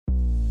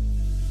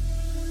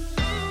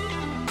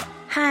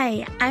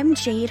Hi, I'm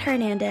Jade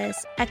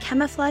Hernandez, a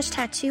camouflage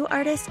tattoo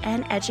artist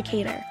and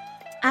educator.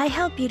 I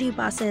help beauty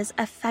bosses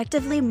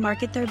effectively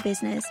market their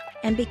business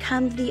and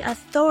become the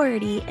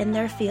authority in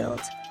their field,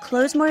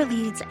 close more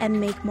leads,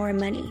 and make more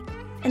money.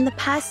 In the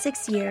past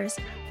 6 years,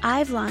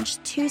 I've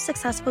launched 2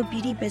 successful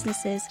beauty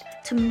businesses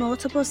to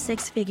multiple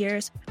 6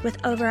 figures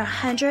with over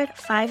 100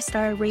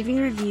 5-star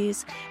raving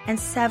reviews and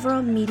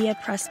several media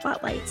press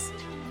spotlights.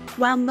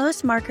 While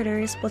most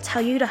marketers will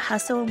tell you to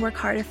hustle and work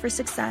harder for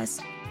success,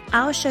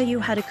 I'll show you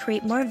how to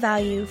create more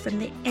value from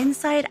the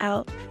inside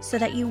out so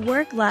that you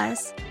work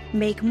less,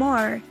 make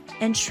more,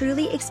 and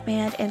truly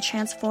expand and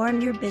transform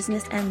your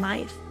business and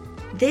life.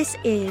 This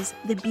is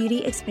the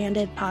Beauty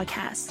Expanded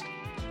podcast.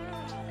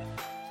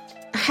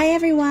 Hi,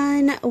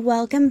 everyone.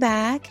 Welcome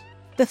back.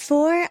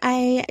 Before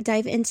I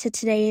dive into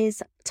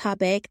today's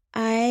topic,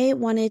 I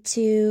wanted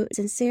to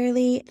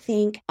sincerely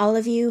thank all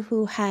of you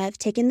who have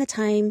taken the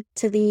time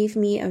to leave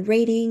me a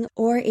rating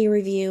or a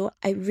review.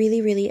 I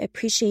really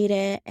appreciate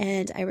it,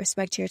 and I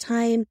respect your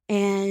time.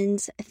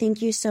 And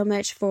thank you so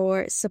much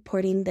for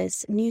supporting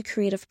this new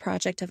creative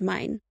project of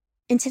mine.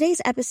 In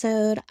today's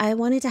episode, I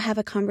wanted to have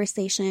a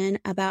conversation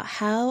about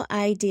how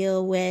I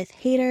deal with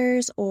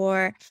haters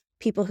or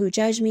people who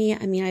judge me.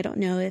 I mean, I don't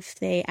know if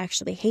they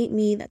actually hate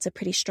me. That's a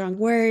pretty strong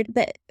word.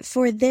 But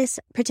for this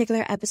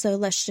particular episode,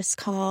 let's just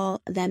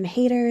call them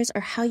haters, or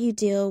how you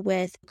deal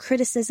with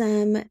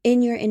criticism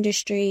in your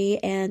industry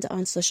and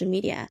on social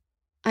media.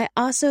 I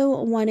also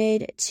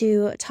wanted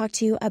to talk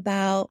to you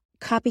about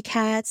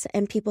copycats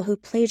and people who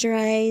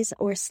plagiarize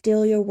or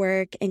steal your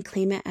work and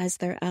claim it as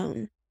their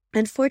own.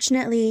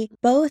 Unfortunately,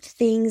 both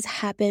things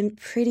happen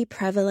pretty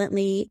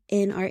prevalently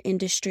in our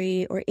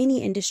industry, or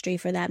any industry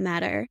for that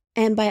matter.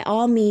 And by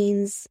all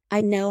means,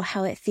 I know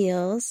how it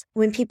feels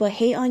when people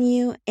hate on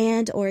you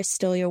and or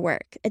steal your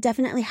work. It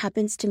definitely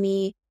happens to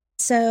me.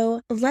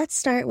 So let's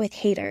start with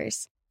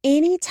haters.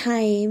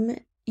 Anytime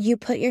you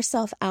put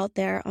yourself out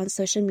there on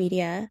social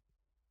media,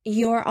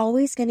 you're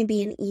always going to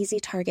be an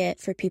easy target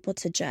for people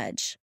to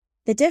judge.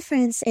 The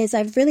difference is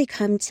I've really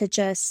come to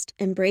just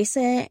embrace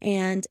it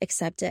and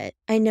accept it.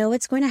 I know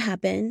it's going to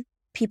happen.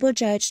 People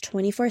judge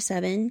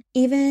 24/7.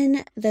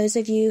 Even those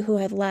of you who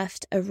have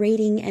left a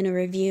rating and a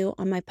review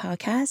on my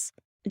podcast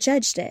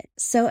judged it.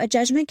 So a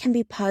judgment can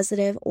be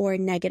positive or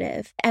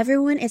negative.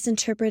 Everyone is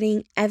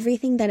interpreting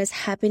everything that is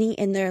happening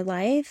in their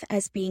life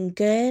as being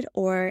good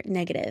or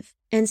negative.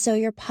 And so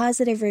your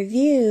positive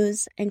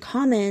reviews and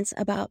comments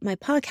about my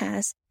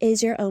podcast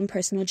is your own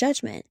personal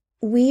judgment.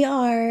 We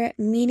are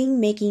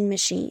meaning-making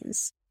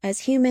machines.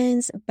 As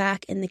humans,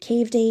 back in the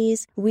cave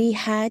days, we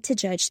had to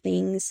judge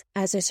things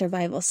as a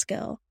survival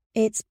skill.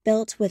 It's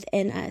built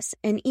within us.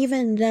 And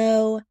even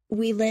though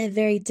we live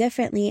very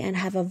differently and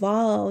have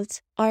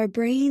evolved, our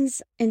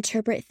brains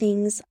interpret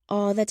things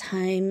all the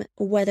time,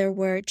 whether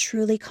we're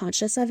truly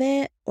conscious of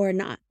it or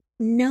not.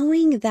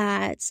 Knowing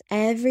that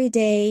every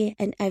day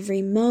and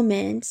every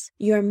moment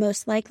you're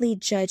most likely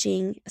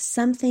judging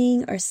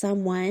something or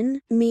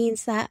someone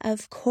means that,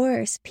 of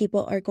course,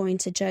 people are going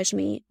to judge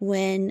me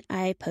when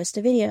I post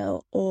a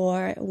video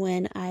or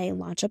when I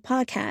launch a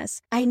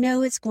podcast. I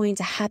know it's going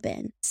to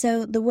happen.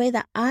 So the way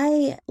that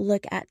I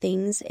look at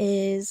things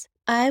is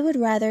I would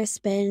rather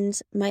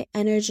spend my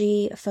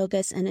energy,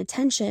 focus, and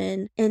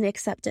attention in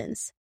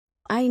acceptance.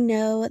 I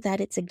know that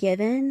it's a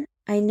given.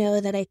 I know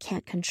that I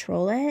can't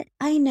control it.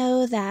 I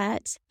know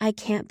that I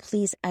can't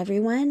please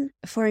everyone.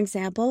 For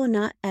example,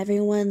 not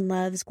everyone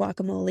loves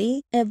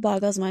guacamole. It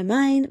boggles my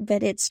mind,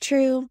 but it's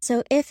true.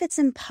 So if it's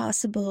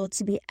impossible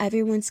to be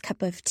everyone's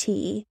cup of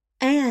tea,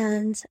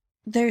 and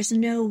there's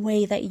no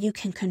way that you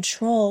can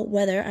control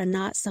whether or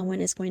not someone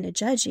is going to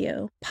judge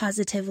you,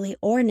 positively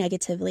or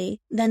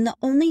negatively, then the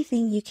only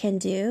thing you can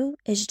do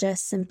is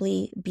just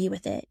simply be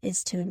with it,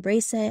 is to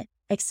embrace it,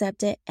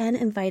 accept it, and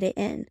invite it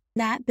in.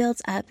 That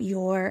builds up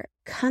your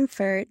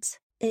comfort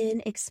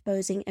in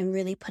exposing and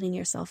really putting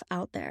yourself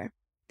out there.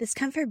 This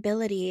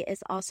comfortability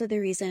is also the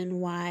reason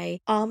why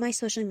all my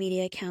social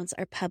media accounts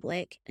are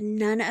public.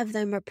 None of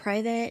them are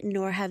private,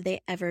 nor have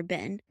they ever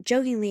been.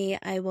 Jokingly,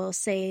 I will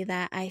say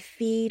that I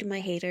feed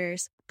my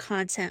haters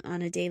content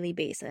on a daily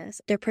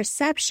basis. Their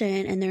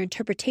perception and their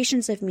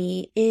interpretations of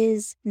me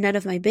is none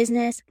of my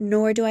business,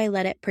 nor do I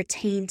let it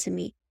pertain to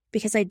me,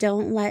 because I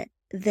don't let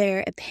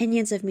their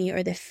opinions of me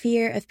or the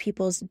fear of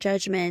people's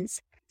judgments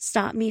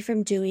stop me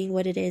from doing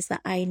what it is that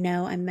I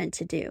know I'm meant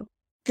to do.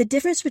 The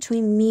difference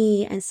between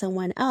me and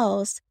someone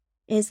else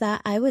is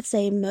that I would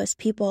say most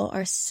people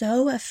are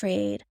so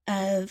afraid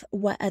of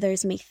what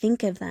others may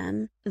think of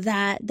them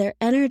that their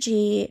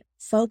energy,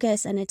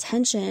 focus, and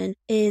attention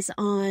is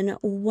on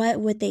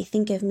what would they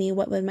think of me,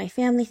 what would my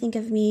family think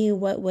of me,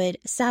 what would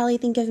Sally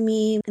think of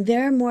me.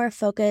 They're more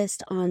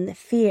focused on the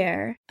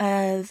fear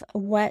of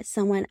what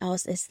someone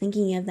else is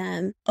thinking of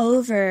them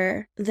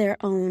over their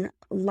own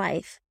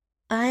life.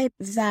 I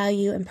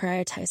value and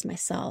prioritize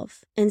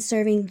myself and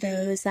serving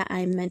those that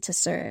I'm meant to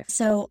serve.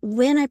 So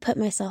when I put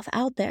myself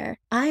out there,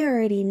 I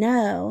already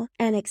know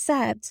and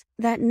accept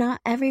that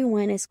not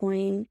everyone is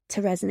going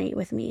to resonate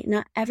with me.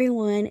 Not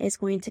everyone is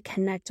going to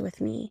connect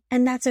with me.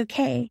 And that's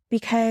okay,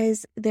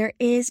 because there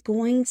is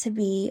going to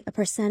be a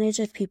percentage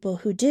of people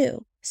who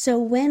do. So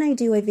when I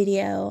do a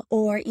video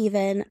or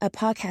even a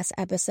podcast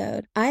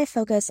episode, I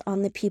focus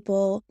on the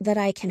people that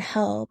I can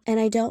help, and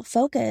I don't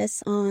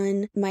focus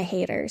on my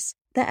haters.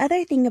 The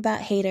other thing about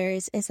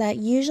haters is that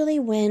usually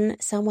when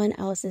someone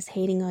else is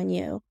hating on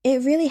you,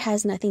 it really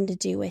has nothing to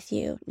do with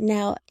you.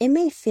 Now, it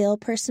may feel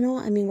personal.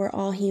 I mean, we're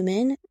all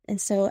human.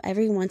 And so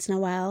every once in a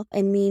while,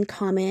 a mean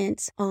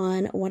comment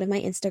on one of my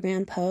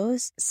Instagram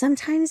posts,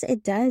 sometimes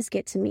it does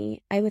get to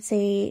me. I would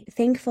say,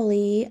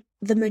 thankfully,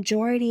 the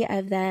majority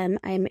of them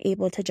I'm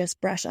able to just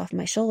brush off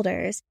my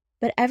shoulders.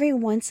 But every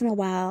once in a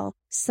while,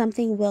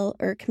 something will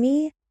irk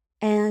me.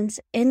 And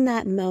in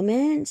that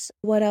moment,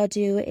 what I'll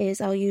do is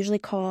I'll usually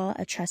call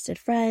a trusted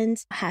friend,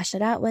 hash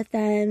it out with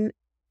them.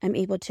 I'm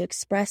able to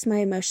express my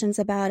emotions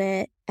about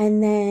it.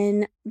 And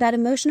then that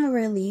emotional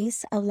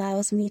release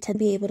allows me to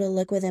be able to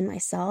look within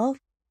myself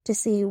to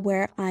see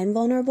where I'm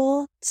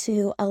vulnerable,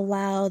 to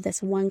allow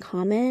this one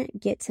comment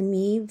get to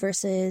me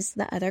versus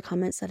the other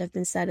comments that have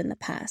been said in the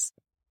past.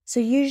 So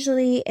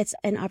usually it's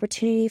an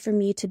opportunity for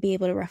me to be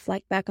able to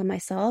reflect back on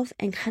myself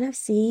and kind of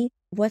see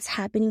what's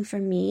happening for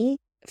me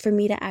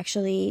to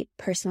actually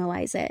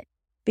personalize it.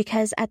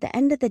 Because at the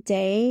end of the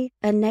day,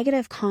 a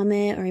negative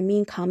comment or a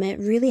mean comment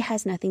really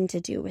has nothing to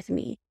do with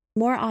me.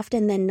 More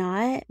often than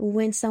not,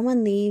 when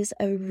someone leaves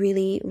a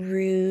really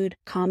rude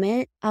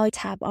comment, I'll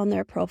tap on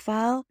their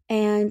profile,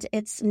 and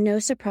it's no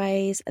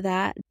surprise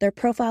that their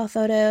profile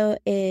photo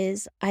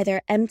is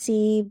either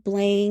empty,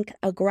 blank,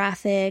 a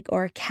graphic,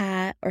 or a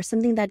cat, or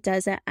something that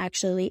doesn't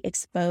actually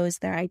expose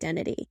their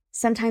identity.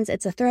 Sometimes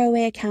it's a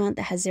throwaway account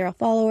that has 0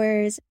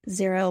 followers,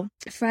 0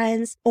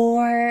 friends,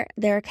 or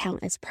their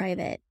account is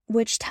private,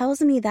 which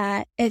tells me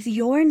that if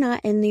you're not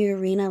in the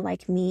arena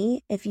like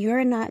me, if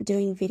you're not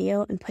doing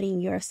video and putting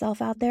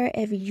yourself out there,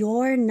 if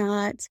you're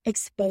not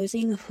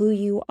exposing who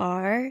you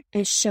are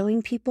and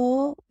showing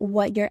people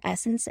what your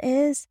essence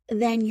is,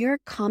 then your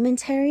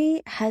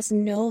commentary has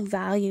no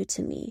value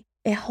to me.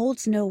 It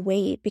holds no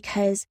weight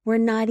because we're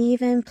not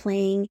even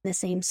playing the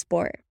same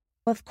sport.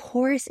 Of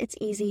course, it's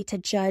easy to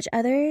judge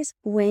others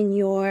when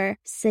you're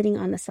sitting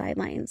on the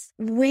sidelines.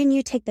 When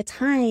you take the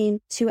time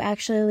to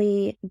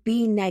actually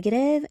be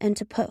negative and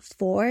to put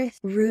forth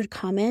rude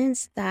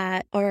comments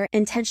that are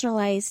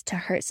intentionalized to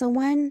hurt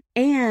someone,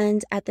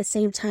 and at the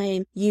same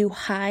time, you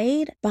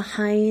hide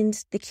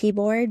behind the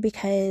keyboard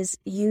because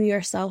you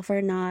yourself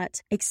are not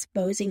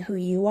exposing who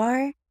you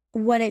are,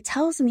 what it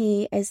tells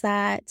me is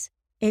that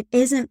it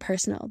isn't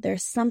personal.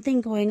 There's something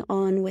going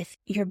on with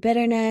your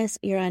bitterness,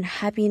 your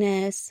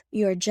unhappiness,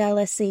 your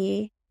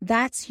jealousy.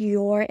 That's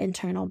your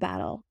internal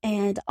battle.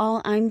 And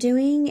all I'm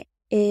doing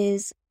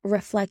is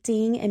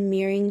reflecting and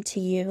mirroring to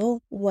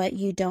you what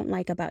you don't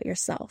like about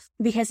yourself.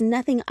 Because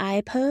nothing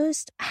I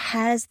post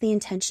has the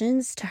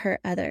intentions to hurt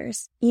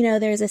others. You know,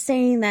 there's a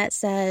saying that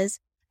says,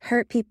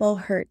 hurt people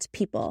hurt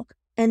people.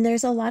 And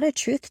there's a lot of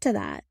truth to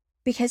that.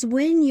 Because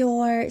when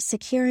you're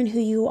secure in who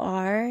you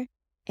are,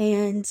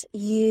 and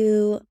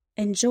you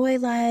enjoy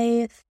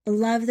life,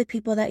 love the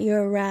people that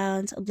you're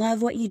around,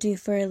 love what you do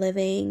for a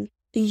living,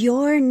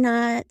 you're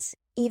not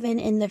even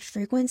in the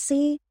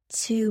frequency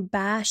to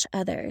bash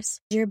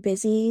others. You're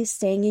busy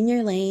staying in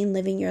your lane,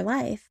 living your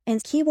life.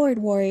 And keyboard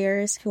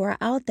warriors who are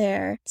out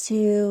there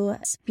to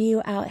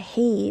spew out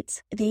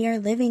hate, they are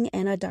living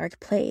in a dark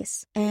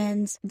place.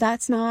 And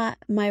that's not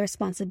my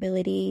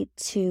responsibility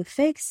to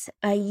fix.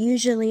 I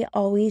usually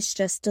always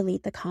just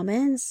delete the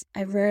comments.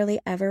 I rarely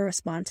ever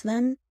respond to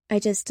them. I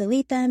just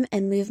delete them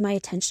and move my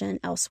attention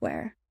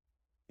elsewhere.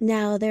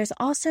 Now, there's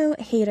also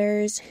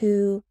haters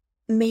who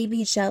may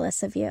be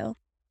jealous of you.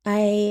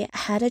 I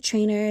had a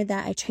trainer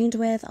that I trained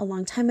with a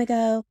long time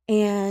ago,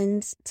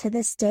 and to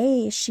this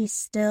day, she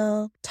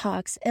still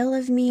talks ill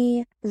of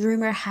me.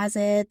 Rumor has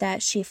it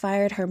that she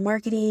fired her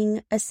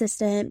marketing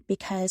assistant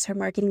because her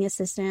marketing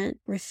assistant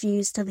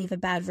refused to leave a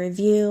bad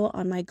review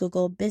on my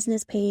Google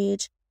business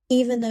page.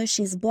 Even though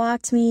she's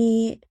blocked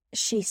me,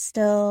 she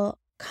still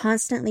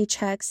constantly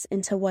checks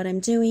into what I'm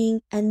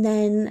doing and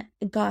then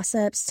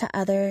gossips to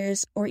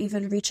others or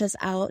even reaches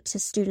out to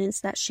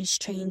students that she's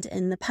trained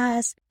in the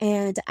past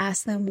and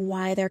asks them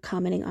why they're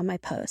commenting on my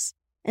posts.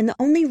 And the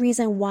only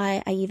reason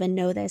why I even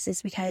know this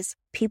is because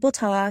people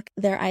talk,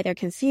 they're either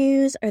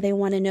confused or they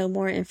want to know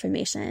more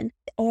information,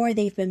 or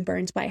they've been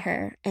burned by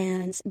her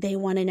and they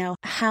want to know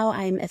how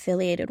I'm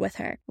affiliated with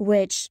her,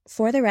 which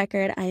for the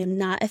record, I am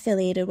not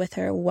affiliated with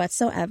her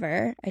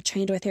whatsoever. I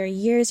trained with her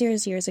years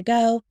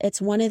ago. It's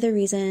one of the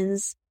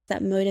reasons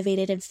that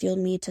motivated and fueled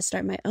me to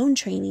start my own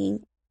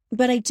training.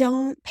 But I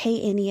don't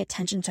pay any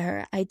attention to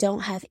her. I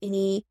don't have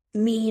any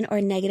mean or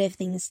negative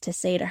things to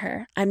say to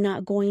her. I'm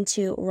not going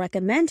to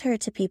recommend her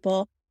to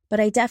people, but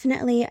I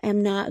definitely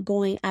am not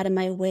going out of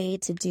my way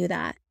to do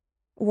that.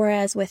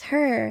 Whereas with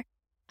her,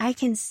 I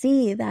can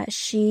see that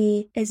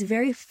she is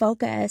very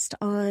focused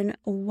on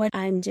what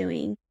I'm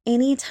doing.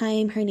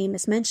 Anytime her name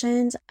is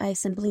mentioned, I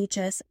simply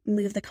just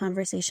move the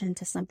conversation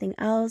to something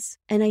else.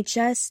 And I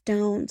just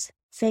don't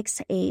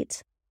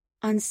fixate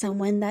on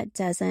someone that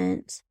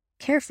doesn't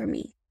care for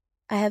me.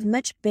 I have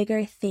much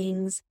bigger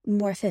things,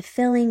 more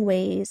fulfilling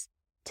ways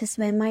to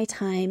spend my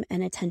time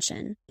and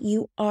attention.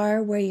 You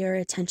are where your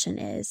attention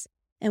is.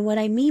 And what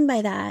I mean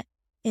by that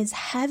is,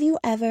 have you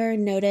ever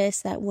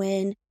noticed that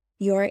when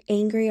you're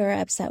angry or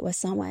upset with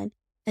someone,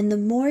 and the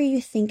more you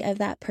think of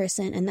that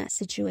person and that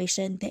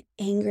situation, the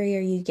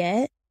angrier you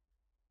get?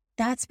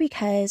 That's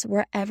because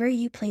wherever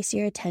you place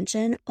your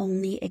attention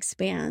only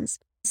expands.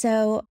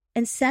 So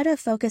instead of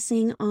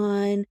focusing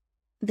on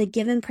the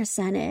given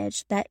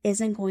percentage that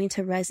isn't going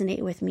to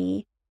resonate with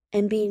me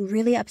and being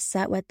really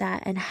upset with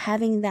that and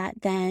having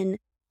that then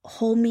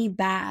hold me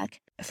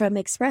back from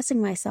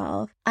expressing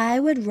myself, I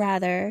would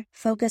rather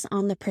focus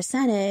on the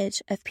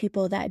percentage of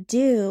people that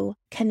do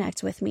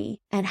connect with me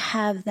and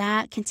have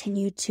that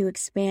continue to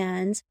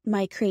expand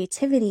my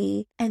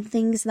creativity and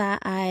things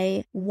that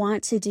I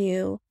want to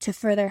do to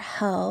further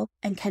help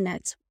and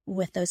connect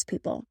with those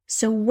people.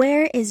 So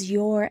where is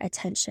your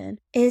attention?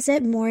 Is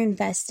it more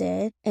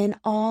invested in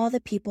all the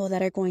people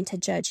that are going to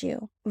judge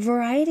you?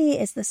 Variety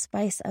is the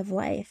spice of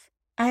life.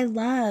 I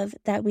love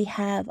that we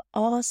have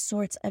all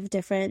sorts of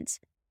different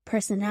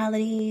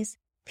personalities,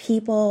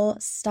 people,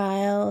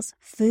 styles,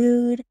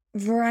 food.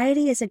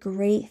 Variety is a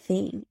great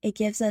thing. It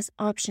gives us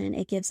option.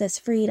 It gives us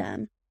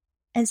freedom.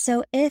 And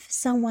so if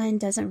someone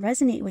doesn't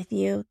resonate with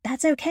you,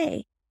 that's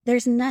okay.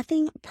 There's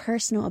nothing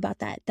personal about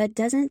that. That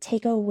doesn't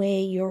take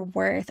away your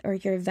worth or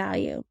your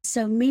value.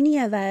 So many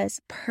of us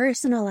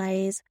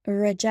personalize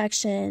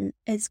rejection.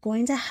 It's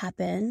going to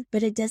happen,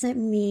 but it doesn't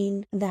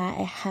mean that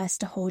it has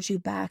to hold you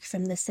back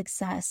from the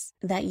success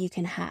that you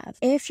can have.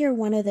 If you're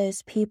one of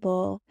those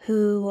people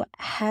who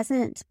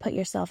hasn't put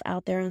yourself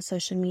out there on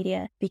social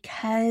media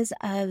because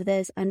of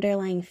this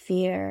underlying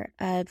fear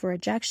of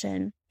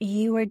rejection,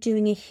 you are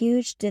doing a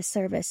huge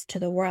disservice to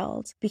the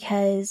world,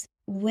 because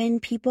when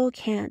people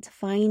can't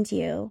find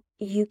you,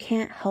 you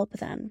can't help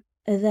them.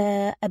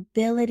 The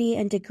ability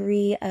and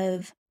degree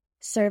of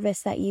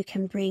service that you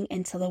can bring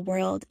into the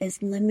world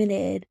is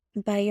limited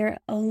by your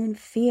own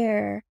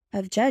fear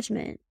of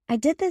judgment. I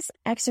did this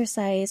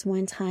exercise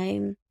one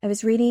time. I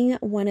was reading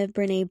one of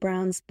Brené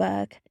Brown's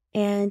book,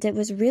 and it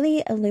was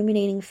really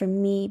illuminating for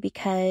me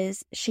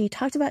because she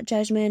talked about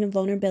judgment and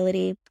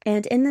vulnerability.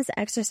 And in this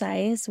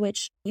exercise,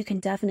 which you can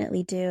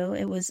definitely do,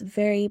 it was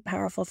very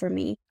powerful for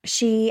me.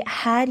 She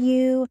had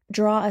you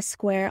draw a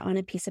square on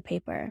a piece of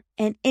paper.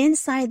 And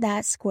inside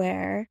that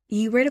square,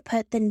 you were to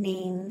put the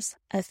names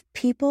of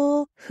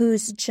people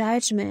whose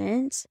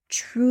judgment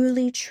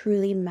truly,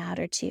 truly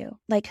mattered to you.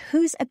 Like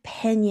whose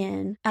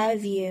opinion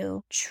of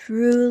you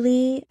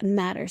truly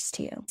matters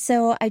to you.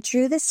 So I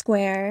drew the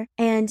square,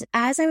 and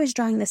as I was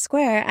drawing the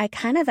square, I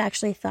kind of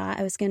actually thought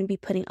I was going to be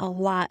putting a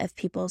lot of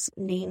people's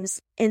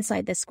names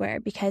inside the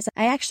square, because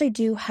I actually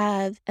do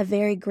have a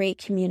very great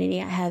community.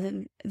 I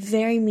have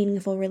very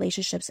meaningful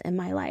relationships in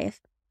my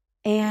life.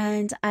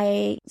 And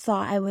I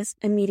thought I was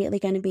immediately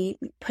going to be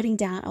putting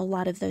down a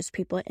lot of those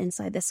people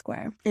inside the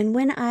square. And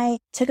when I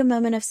took a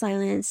moment of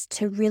silence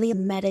to really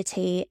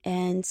meditate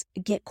and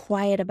get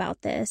quiet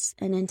about this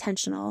and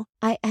intentional,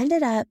 I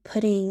ended up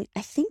putting,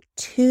 I think,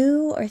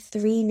 2 or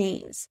 3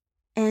 names.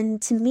 And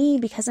to me,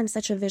 because I'm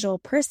such a visual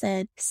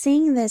person,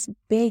 seeing this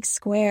big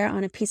square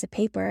on a piece of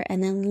paper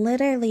and then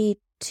literally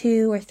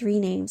 2 or 3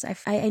 names.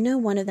 I know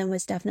one of them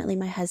was definitely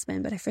my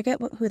husband, but I forget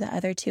who the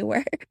other 2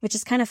 were, which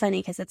is kind of funny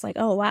because it's like,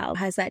 oh, wow,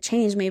 has that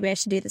changed? Maybe I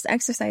should do this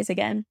exercise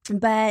again.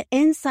 But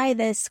inside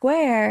this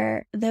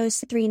square,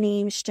 those 3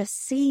 names just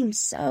seem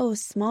so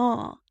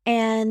small.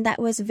 And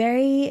that was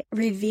very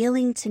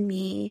revealing to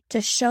me, to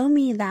show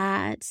me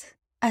that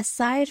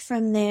aside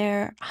from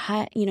their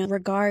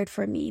regard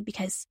for me,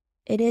 because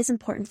it is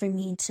important for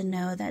me to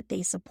know that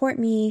they support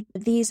me.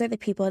 These are the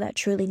people that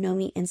truly know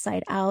me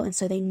inside out. And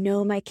so they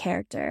know my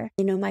character.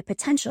 They know my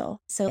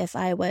potential. So if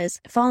I was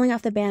falling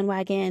off the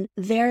bandwagon,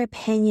 their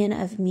opinion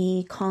of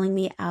me, calling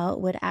me out,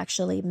 would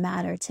actually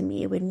matter to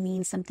me. It would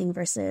mean something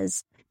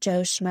versus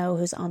Joe Schmo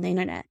who's on the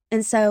internet.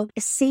 And so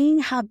seeing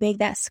how big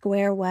that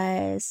square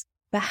was,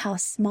 but how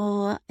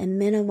small and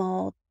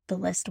minimal the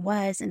list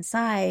was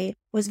inside,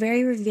 was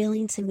very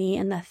revealing to me,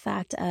 in the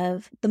fact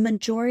of the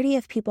majority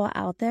of people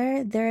out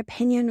there, their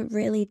opinion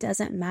really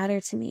doesn't matter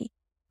to me.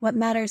 What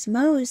matters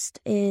most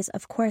is,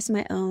 of course,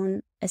 my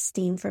own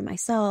esteem for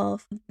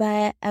myself,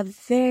 but a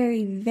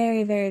very,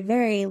 very, very,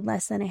 very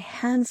less than a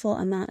handful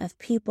amount of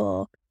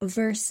people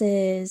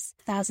versus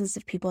thousands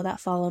of people that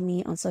follow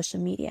me on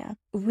social media.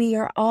 We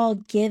are all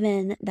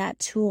given that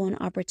tool and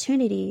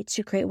opportunity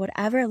to create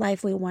whatever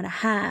life we want to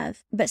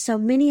have. But so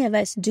many of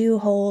us do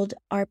hold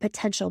our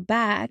potential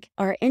back,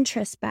 our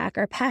interests back,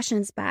 our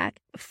passions back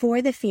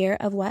for the fear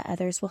of what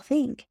others will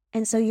think.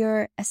 And so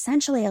you're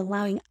essentially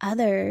allowing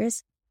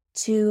others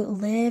to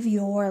live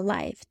your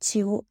life,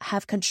 to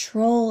have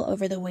control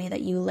over the way that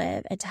you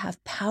live, and to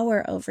have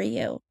power over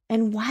you.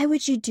 And why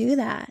would you do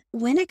that?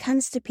 When it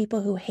comes to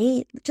people who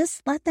hate,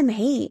 just let them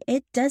hate.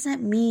 It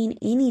doesn't mean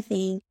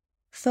anything.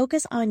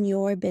 Focus on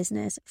your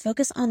business.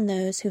 Focus on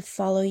those who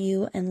follow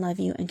you and love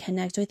you and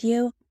connect with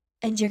you,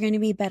 and you're going to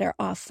be better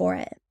off for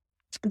it.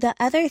 The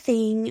other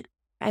thing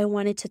I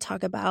wanted to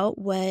talk about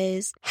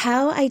was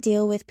how I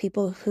deal with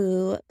people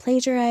who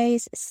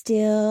plagiarize,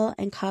 steal,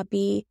 and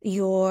copy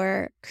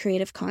your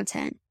creative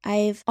content.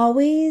 I've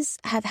always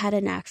have had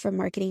a knack for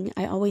marketing.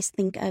 I always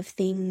think of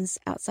things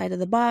outside of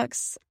the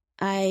box.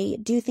 I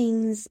do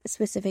things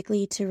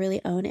specifically to really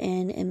own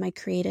in my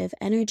creative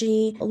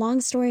energy. Long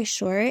story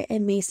short, it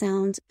may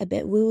sound a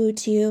bit woo-woo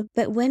to you,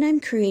 but when I'm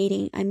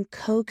creating, I'm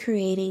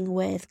co-creating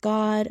with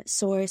God,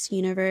 source,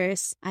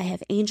 universe. I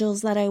have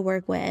angels that I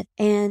work with,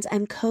 and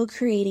I'm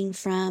co-creating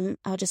from,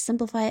 I'll just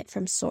simplify it,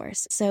 from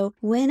source. So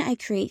when I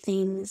create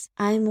things,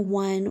 I'm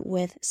one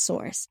with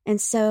source.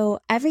 And so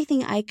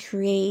everything I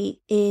create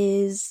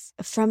is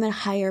from a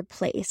higher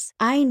place.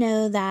 I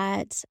know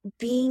that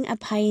being a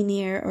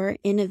pioneer or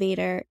innovator,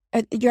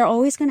 you're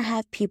always going to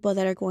have people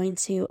that are going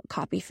to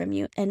copy from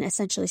you and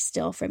essentially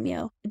steal from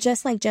you.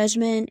 Just like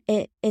judgment,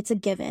 it's a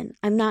given.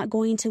 I'm not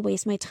going to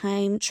waste my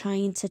time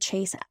trying to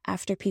chase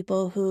after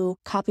people who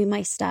copy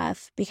my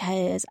stuff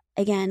because,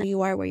 again,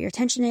 you are where your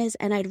attention is,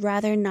 and I'd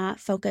rather not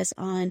focus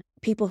on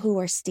people who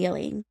are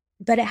stealing.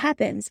 But it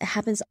happens. It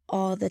happens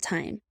all the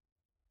time.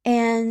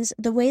 And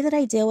the way that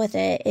I deal with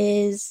it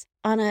is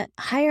on a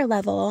higher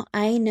level.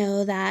 I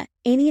know that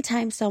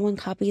anytime someone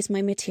copies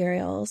my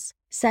materials,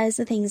 says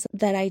the things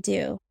that I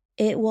do,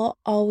 it will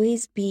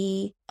always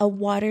be a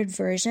watered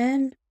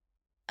version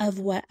of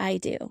what I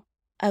do,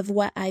 of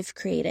what I've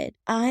created.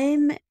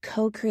 I'm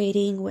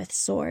co-creating with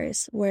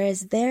source,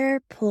 whereas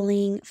they're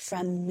pulling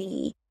from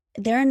me.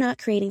 They're not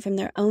creating from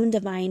their own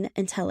divine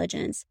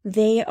intelligence.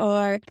 They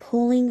are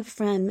pulling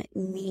from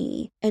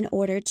me in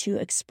order to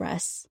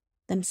express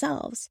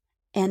themselves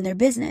and their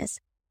business.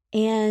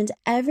 And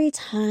every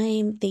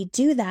time they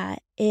do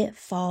that, it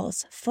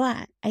falls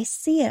flat. I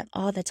see it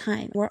all the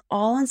time. We're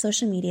all on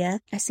social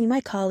media. I see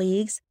my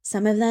colleagues.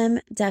 Some of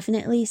them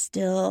definitely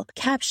steal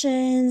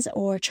captions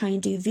or try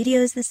and do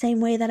videos the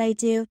same way that I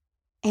do.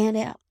 And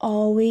it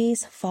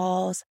always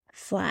falls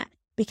flat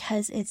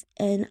because it's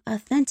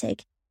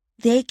inauthentic.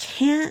 They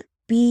can't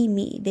be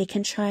me. They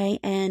can try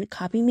and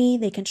copy me.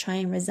 They can try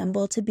and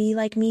resemble to be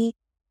like me.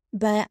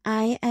 But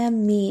I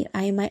am me.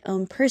 I am my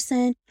own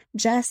person.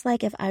 Just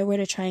like if I were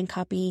to try and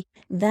copy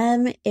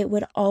them, it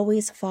would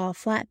always fall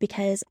flat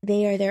because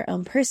they are their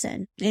own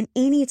person. And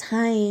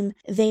anytime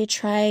they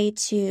try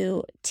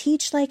to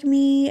teach like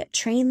me,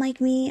 train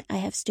like me, I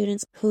have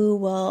students who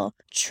will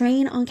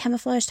train on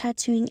camouflage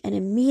tattooing and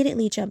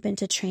immediately jump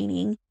into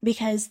training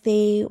because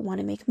they want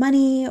to make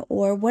money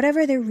or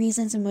whatever their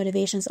reasons and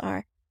motivations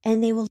are.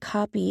 And they will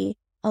copy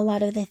a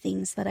lot of the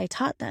things that I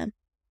taught them.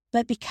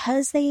 But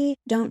because they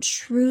don't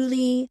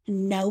truly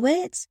know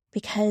it,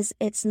 because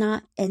it's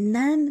not in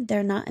them,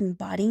 they're not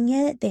embodying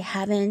it, they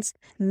haven't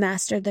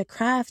mastered the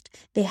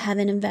craft, they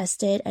haven't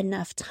invested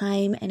enough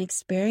time and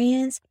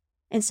experience.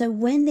 And so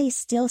when they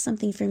steal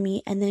something from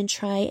me and then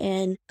try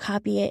and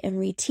copy it and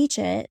reteach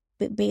it,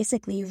 but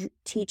basically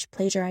teach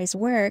plagiarized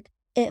work,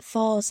 it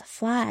falls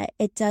flat.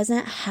 It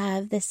doesn't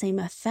have the same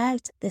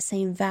effect, the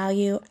same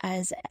value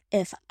as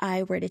if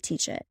I were to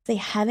teach it. They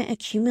haven't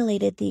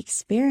accumulated the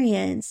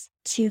experience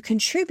to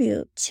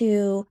contribute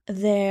to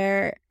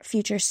their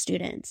future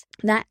students.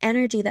 That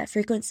energy, that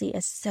frequency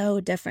is so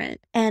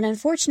different. And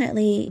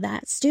unfortunately,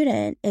 that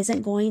student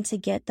isn't going to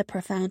get the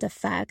profound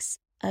effects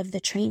of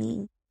the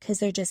training because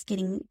they're just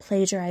getting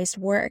plagiarized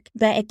work.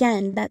 But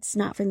again, that's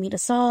not for me to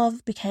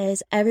solve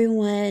because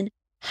everyone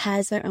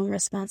has their own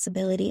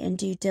responsibility and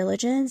due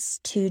diligence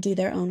to do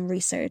their own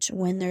research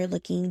when they're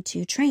looking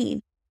to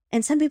train.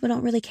 And some people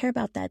don't really care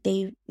about that.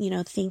 They,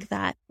 think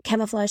that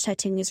camouflage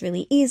tattooing is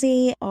really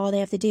easy. All they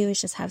have to do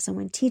is just have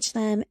someone teach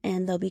them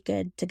and they'll be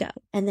good to go.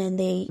 And then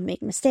they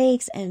make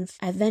mistakes and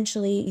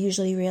eventually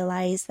usually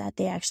realize that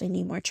they actually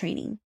need more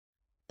training.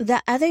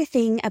 The other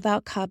thing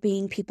about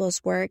copying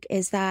people's work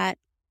is that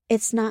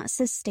it's not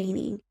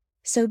sustaining.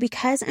 So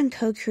because I'm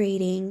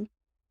co-creating,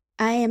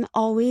 I am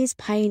always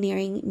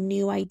pioneering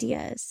new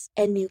ideas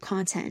and new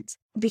content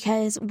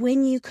because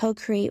when you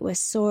co-create with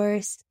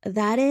source,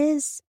 that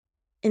is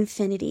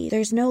infinity.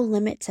 There's no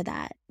limit to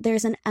that.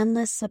 There's an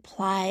endless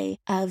supply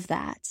of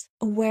that.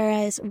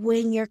 Whereas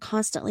when you're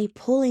constantly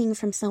pulling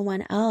from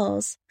someone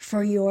else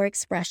for your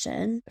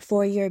expression,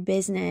 for your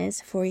business,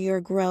 for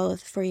your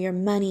growth, for your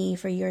money,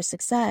 for your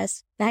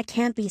success, that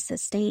can't be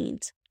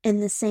sustained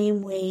in the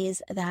same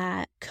ways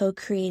that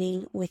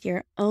co-creating with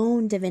your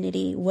own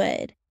divinity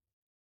would.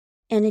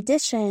 In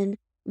addition,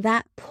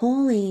 that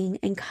pulling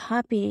and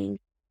copying,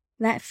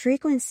 that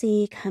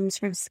frequency comes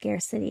from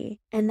scarcity,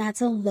 and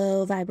that's a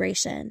low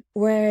vibration.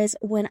 Whereas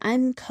when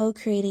I'm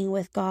co-creating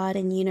with God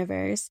and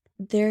universe,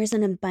 there's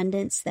an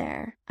abundance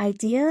there.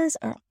 Ideas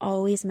are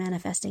always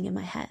manifesting in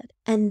my head.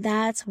 And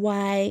that's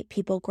why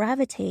people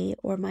gravitate,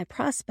 or my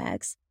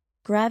prospects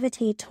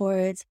gravitate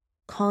towards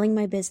calling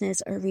my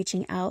business or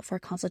reaching out for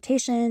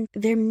consultation,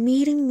 they're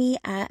meeting me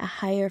at a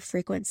higher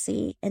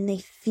frequency and they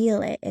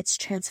feel it. It's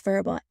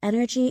transferable.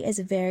 Energy is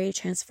very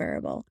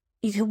transferable.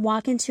 You can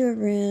walk into a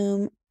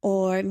room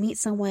or meet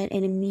someone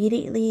and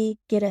immediately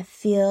get a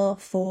feel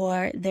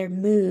for their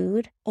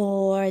mood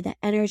or the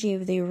energy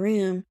of the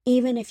room,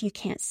 even if you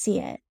can't see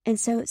it. And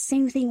so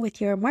same thing with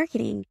your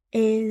marketing.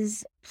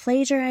 Is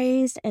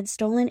plagiarized and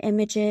stolen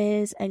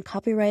images and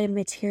copyrighted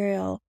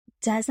material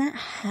doesn't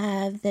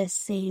have the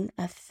same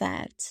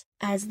effect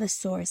as the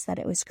source that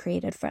it was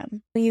created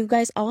from. You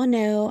guys all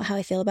know how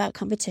I feel about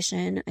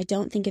competition. I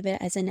don't think of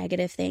it as a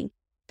negative thing,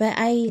 but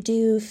I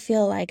do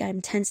feel like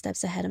I'm 10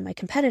 steps ahead of my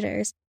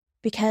competitors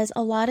because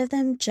a lot of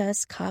them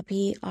just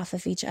copy off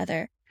of each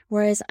other,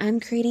 whereas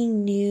I'm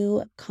creating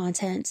new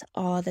content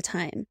all the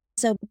time.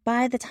 So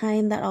by the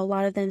time that a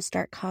lot of them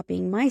start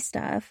copying my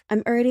stuff,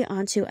 I'm already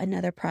onto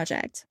another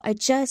project. I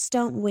just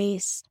don't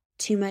waste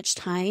too much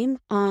time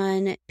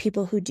on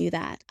people who do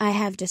that. I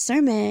have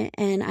discernment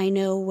and I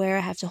know where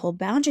I have to hold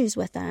boundaries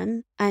with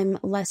them. I'm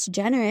less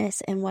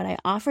generous in what I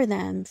offer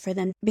them for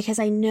them because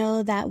I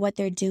know that what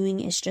they're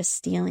doing is just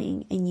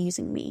stealing and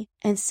using me.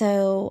 And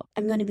so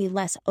I'm going to be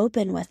less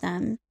open with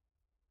them.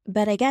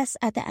 But I guess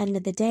at the end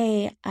of the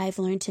day, I've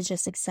learned to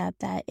just accept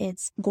that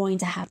it's going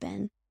to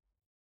happen.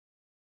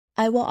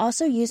 I will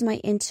also use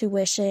my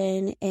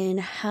intuition in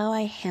how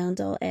I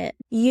handle it.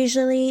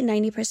 Usually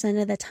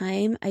 90% of the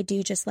time, I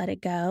do just let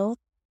it go.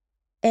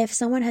 If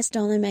someone has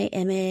stolen my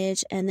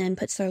image and then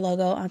puts their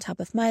logo on top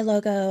of my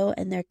logo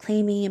and they're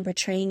claiming and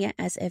portraying it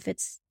as if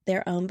it's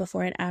their own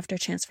before and after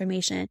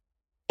transformation,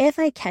 if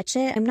I catch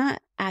it, I'm not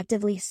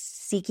actively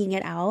seeking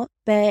it out.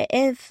 But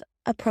if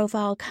a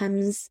profile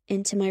comes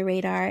into my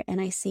radar and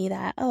I see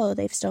that, oh,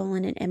 they've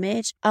stolen an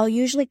image, I'll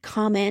usually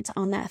comment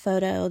on that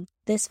photo.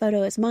 This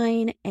photo is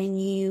mine and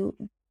you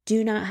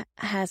do not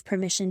have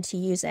permission to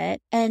use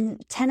it.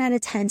 And 10 out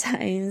of 10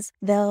 times,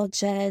 they'll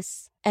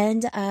just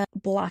end up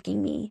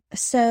blocking me.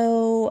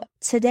 So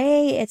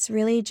today, it's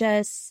really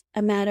just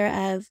a matter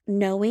of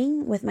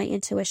knowing with my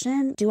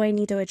intuition, do I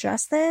need to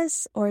address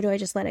this or do I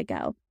just let it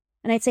go?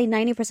 And I'd say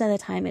 90% of the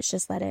time, it's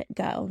just let it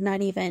go, not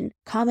even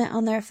comment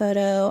on their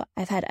photo.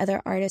 I've had other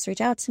artists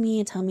reach out to me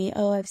and tell me,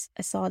 oh,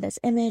 I saw this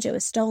image. It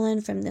was stolen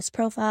from this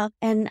profile.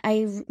 And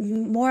I,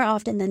 more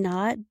often than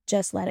not,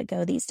 just let it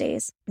go these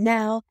days.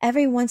 Now,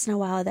 every once in a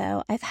while,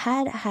 though, I've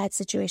had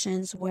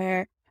situations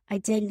where I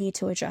did need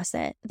to address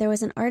it. There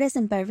was an artist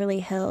in Beverly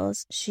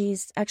Hills.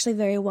 She's actually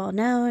very well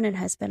known and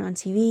has been on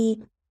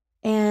TV.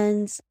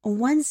 And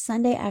one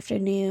Sunday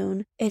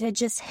afternoon, it had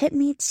just hit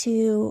me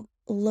to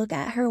look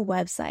at her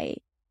website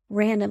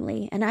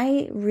randomly. And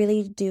I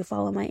really do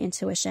follow my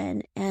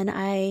intuition. And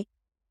I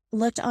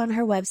looked on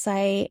her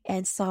website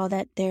and saw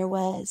that there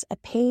was a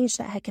page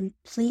that had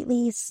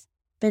completely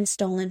been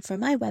stolen from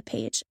my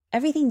webpage.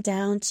 Everything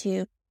down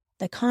to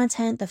the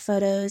content, the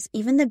photos,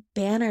 even the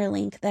banner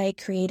link that I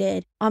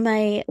created. On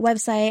my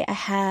website, I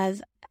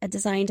have a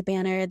designed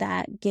banner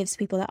that gives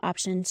people the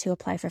option to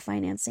apply for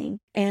financing.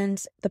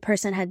 And the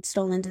person had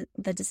stolen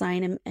the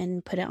design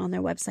and put it on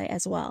their website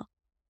as well.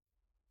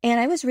 And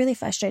I was really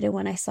frustrated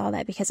when I saw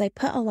that because I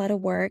put a lot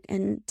of work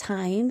and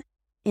time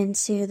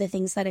into the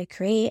things that I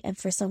create. And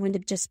for someone to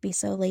just be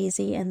so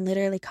lazy and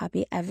literally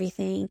copy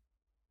everything,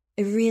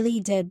 it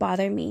really did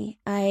bother me.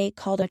 I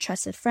called a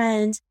trusted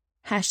friend,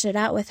 hashed it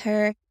out with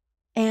her,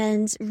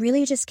 and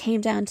really just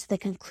came down to the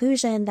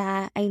conclusion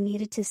that I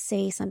needed to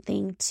say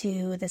something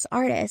to this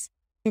artist.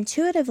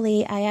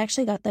 Intuitively, I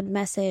actually got the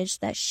message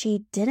that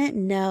she didn't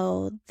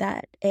know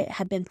that it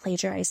had been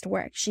plagiarized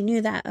work. She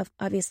knew that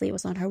obviously it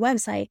was on her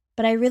website,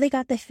 but I really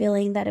got the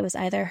feeling that it was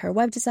either her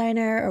web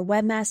designer or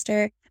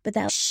webmaster, but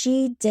that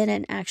she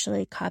didn't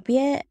actually copy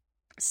it.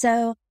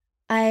 So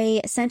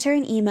I sent her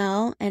an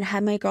email and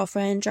had my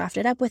girlfriend draft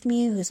it up with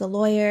me, who's a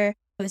lawyer.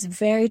 It was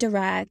very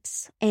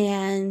direct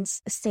and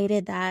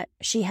stated that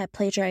she had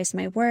plagiarized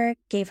my work,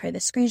 gave her the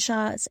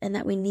screenshots, and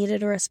that we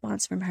needed a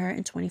response from her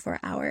in 24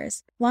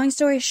 hours. Long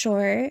story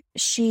short,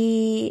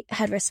 she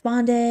had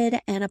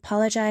responded and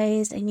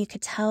apologized, and you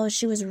could tell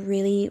she was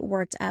really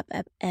worked up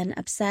and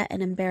upset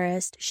and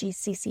embarrassed. She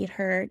CC'd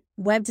her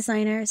web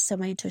designer, so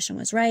my intuition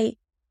was right,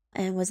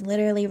 and was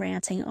literally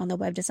ranting on the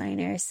web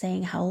designer,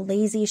 saying how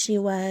lazy she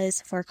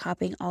was for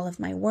copying all of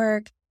my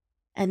work.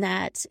 And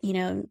that,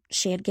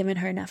 she had given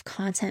her enough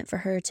content for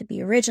her to be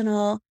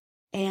original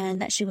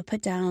and that she would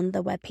put down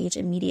the webpage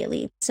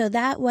immediately. So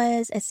that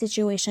was a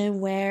situation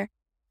where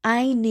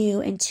I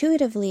knew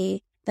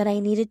intuitively that I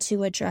needed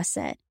to address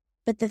it.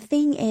 But the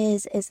thing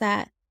is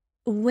that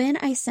when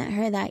I sent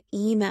her that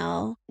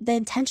email, the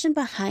intention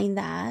behind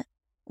that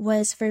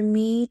was for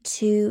me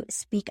to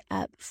speak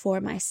up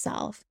for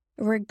myself,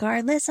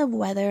 regardless of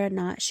whether or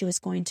not she was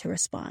going to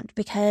respond,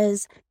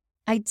 because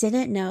I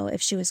didn't know if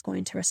she was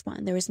going to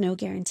respond. There was no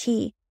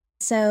guarantee.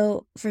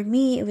 So for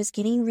me, it was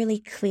getting really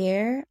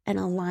clear and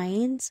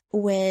aligned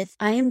with,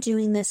 I am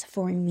doing this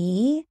for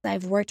me.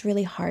 I've worked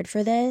really hard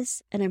for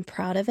this and I'm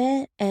proud of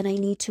it. And I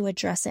need to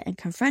address it and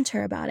confront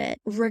her about it,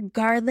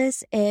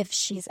 regardless if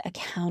she's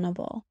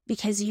accountable,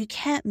 because you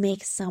can't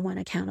make someone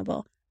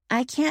accountable.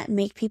 I can't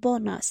make people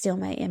not steal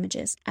my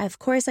images. Of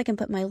course, I can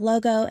put my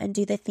logo and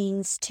do the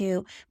things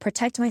to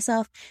protect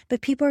myself,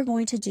 but people are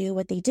going to do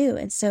what they do.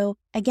 And so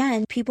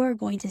again, people are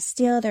going to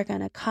steal, they're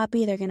going to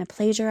copy, they're going to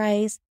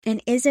plagiarize.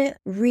 And is it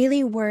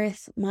really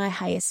worth my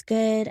highest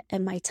good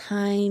and my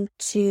time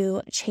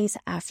to chase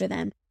after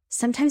them?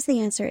 Sometimes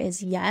the answer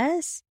is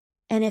yes.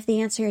 And if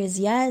the answer is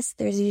yes,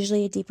 there's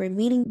usually a deeper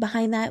meaning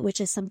behind that, which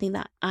is something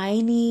that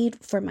I need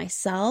for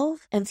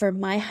myself and for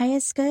my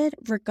highest good,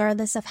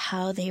 regardless of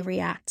how they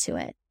react to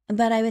it.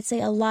 But I would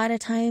say a lot of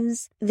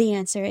times the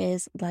answer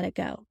is let it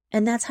go.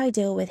 And that's how I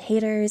deal with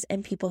haters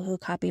and people who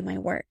copy my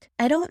work.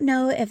 I don't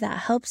know if that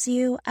helps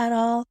you at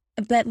all,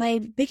 but my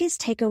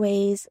biggest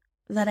takeaways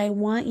that I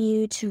want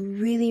you to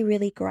really,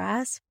 really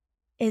grasp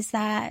is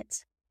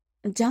that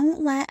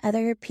don't let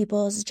other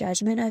people's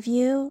judgment of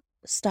you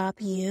stop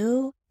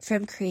you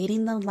from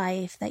creating the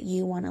life that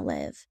you want to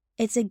live.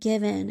 It's a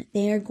given.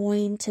 They are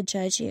going to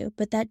judge you,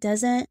 but that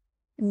doesn't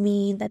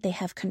mean that they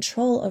have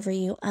control over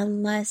you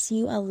unless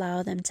you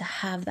allow them to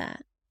have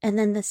that. And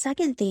then the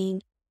second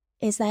thing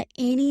is that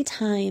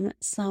anytime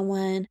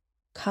someone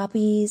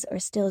copies or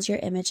steals your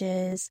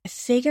images,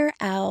 figure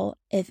out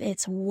if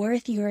it's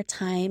worth your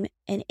time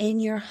and in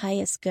your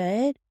highest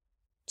good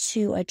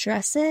to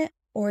address it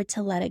or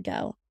to let it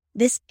go.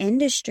 This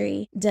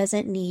industry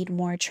doesn't need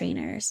more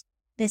trainers.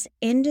 This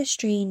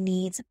industry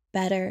needs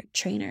better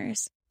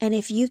trainers. And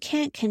if you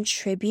can't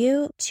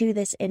contribute to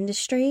this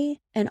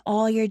industry and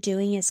all you're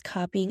doing is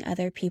copying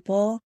other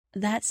people,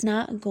 that's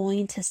not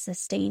going to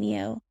sustain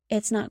you.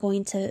 It's not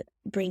going to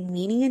bring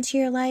meaning into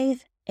your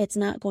life. It's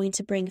not going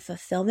to bring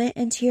fulfillment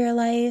into your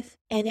life,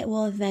 and it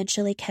will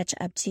eventually catch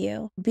up to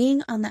you.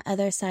 Being on the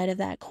other side of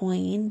that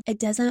coin, it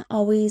doesn't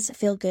always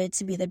feel good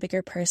to be the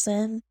bigger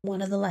person.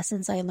 One of the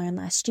lessons I learned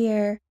last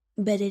year,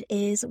 but it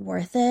is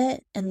worth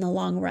it in the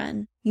long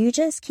run. You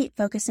just keep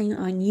focusing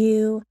on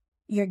you,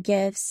 your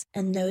gifts,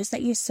 and those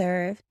that you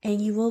serve,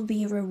 and you will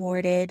be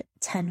rewarded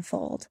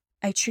tenfold.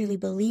 I truly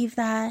believe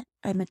that.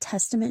 I'm a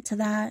testament to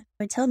that.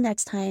 Until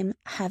next time,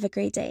 have a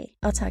great day.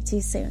 I'll talk to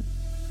you soon.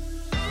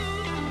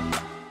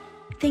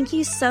 Thank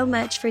you so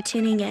much for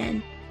tuning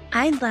in.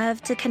 I'd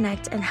love to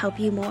connect and help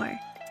you more.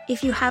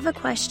 If you have a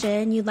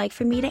question you'd like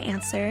for me to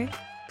answer,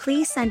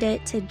 please send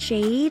it to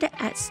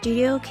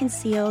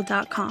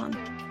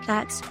jade@studioconceal.com.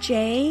 That's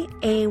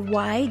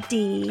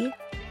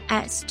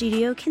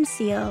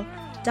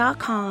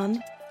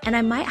JAYD@studioconceal.com, and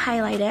I might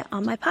highlight it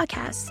on my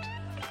podcast.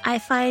 I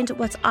find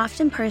what's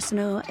often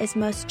personal is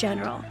most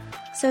general.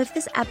 So if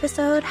this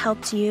episode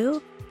helped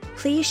you,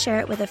 please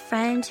share it with a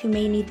friend who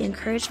may need the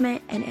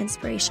encouragement and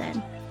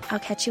inspiration. I'll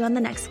catch you on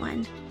the next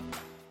one.